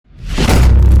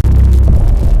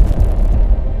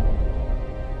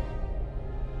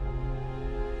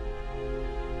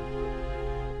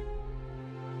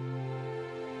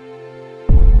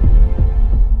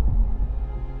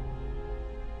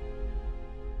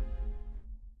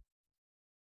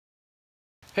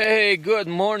Hey, good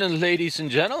morning, ladies and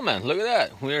gentlemen. Look at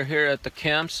that. We're here at the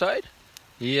campsite.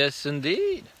 Yes,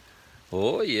 indeed.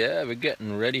 Oh, yeah, we're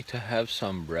getting ready to have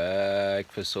some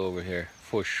breakfast over here,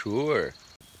 for sure.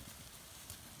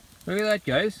 Look at that,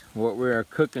 guys. What we are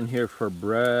cooking here for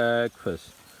breakfast.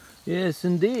 Yes,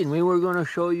 indeed. We were going to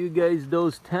show you guys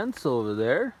those tents over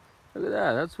there. Look at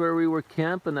that. That's where we were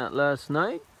camping at last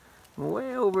night.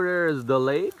 Way over there is the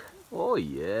lake. Oh,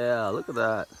 yeah. Look at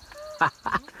that.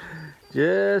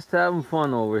 Just having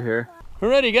fun over here.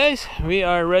 Alrighty, guys, we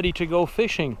are ready to go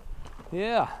fishing.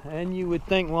 Yeah, and you would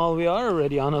think, well, we are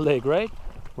already on a lake, right?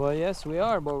 Well, yes, we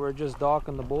are, but we're just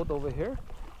docking the boat over here,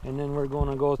 and then we're going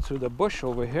to go through the bush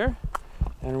over here,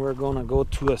 and we're going to go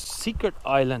to a secret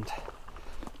island.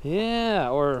 Yeah,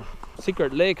 or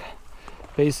secret lake,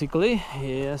 basically.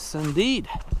 Yes, indeed.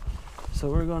 So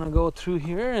we're going to go through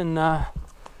here and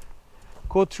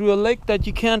go through a lake that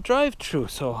you can't drive through.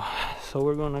 So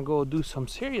we're gonna go do some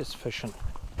serious fishing.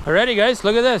 Alrighty, guys,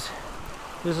 look at this.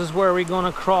 This is where we're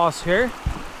gonna cross here.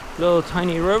 Little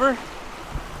tiny river.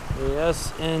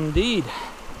 Yes, indeed.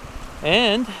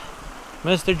 And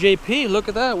Mr. JP, look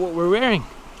at that, what we're wearing.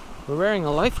 We're wearing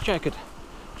a life jacket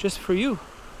just for you.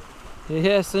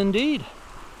 Yes, indeed.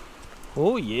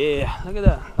 Oh yeah, look at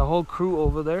that. The whole crew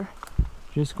over there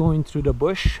just going through the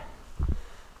bush.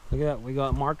 Look at that, we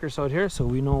got markers out here so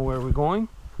we know where we're going.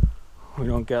 We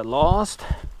don't get lost.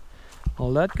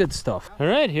 All that good stuff.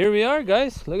 Alright, here we are,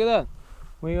 guys. Look at that.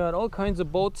 We got all kinds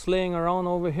of boats laying around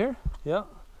over here. Yeah,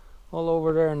 all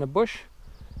over there in the bush.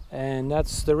 And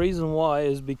that's the reason why,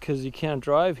 is because you can't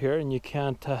drive here and you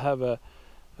can't have a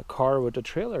car with a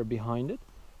trailer behind it.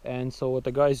 And so what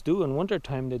the guys do in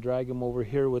wintertime, they drag them over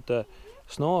here with a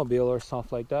snowmobile or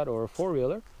stuff like that, or a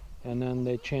four-wheeler. And then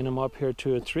they chain them up here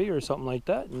to a tree or something like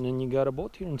that, and then you got a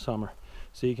boat here in summer,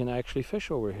 so you can actually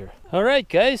fish over here. All right,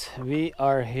 guys, we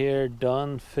are here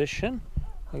done fishing.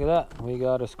 Look at that, we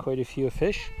got us quite a few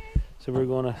fish, so we're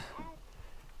gonna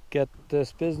get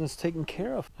this business taken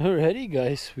care of. Alrighty,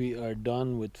 guys, we are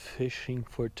done with fishing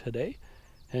for today,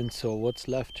 and so what's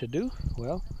left to do?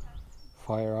 Well,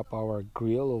 fire up our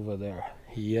grill over there.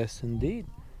 Yes, indeed.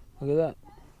 Look at that.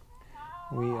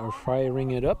 We are firing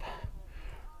it up.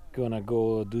 Gonna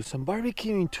go do some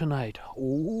barbecuing tonight.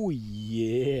 Oh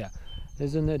yeah,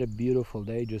 isn't it a beautiful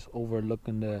day, just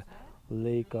overlooking the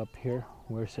lake up here.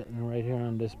 We're sitting right here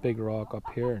on this big rock up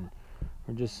here, and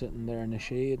we're just sitting there in the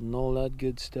shade and all that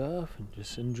good stuff, and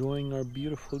just enjoying our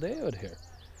beautiful day out here.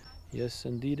 Yes,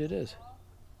 indeed it is.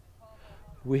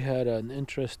 We had an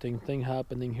interesting thing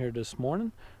happening here this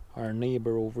morning. Our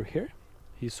neighbor over here,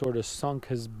 he sort of sunk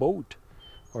his boat,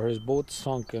 or his boat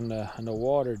sunk in the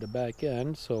water, the back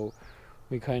end, so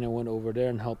we kind of went over there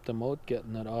and helped him out,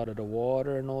 getting it out of the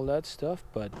water and all that stuff.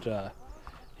 But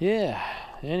yeah,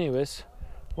 anyways,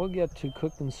 we'll get to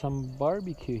cooking some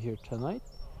barbecue here tonight,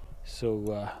 so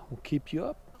we'll keep you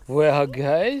up. Well,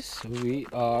 guys, we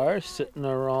are sitting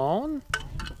around.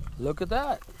 Look at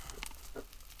that.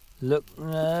 Look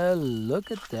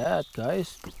at that,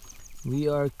 guys. We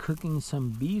are cooking some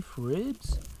beef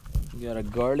ribs. We got a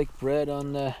garlic bread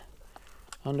on the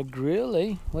grill,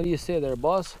 eh? What do you say there,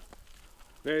 boss?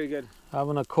 Very good.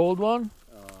 Having a cold one?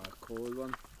 Cold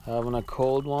one. Having a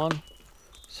cold one.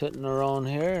 Sitting around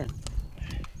here.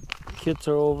 Kids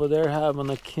are over there having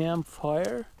a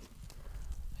campfire.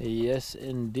 Yes,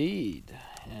 indeed.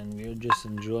 And we're just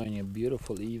enjoying a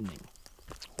beautiful evening.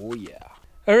 Oh, yeah.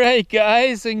 All right,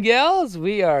 guys and gals,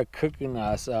 we are cooking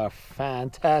us a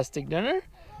fantastic dinner.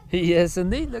 Yes,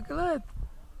 indeed. Look at that.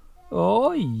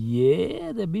 Oh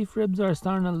yeah, the beef ribs are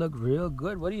starting to look real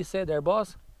good. What do you say there,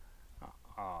 boss?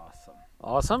 Awesome.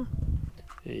 Awesome?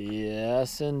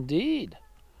 Yes, indeed.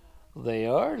 They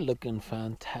are looking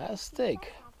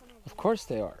fantastic. Of course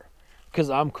they are, because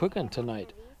I'm cooking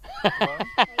tonight.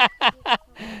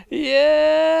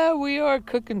 Yeah, we are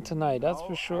cooking tonight, that's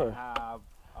for sure.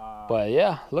 But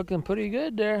yeah, looking pretty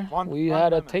good there. We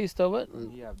had a taste of it.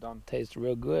 Tastes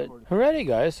real good. Alrighty,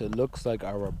 guys, it looks like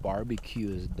our barbecue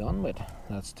is done with.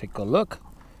 Let's take a look.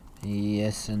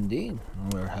 Yes, indeed.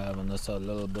 We're having us a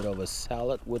little bit of a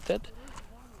salad with it.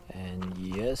 And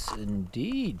yes,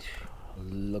 indeed.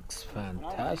 Looks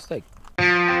fantastic.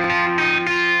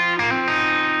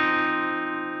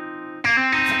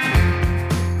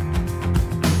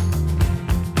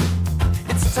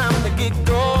 It's time to get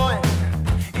going.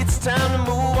 It's time to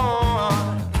move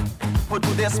on. Put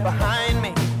this behind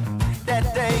me.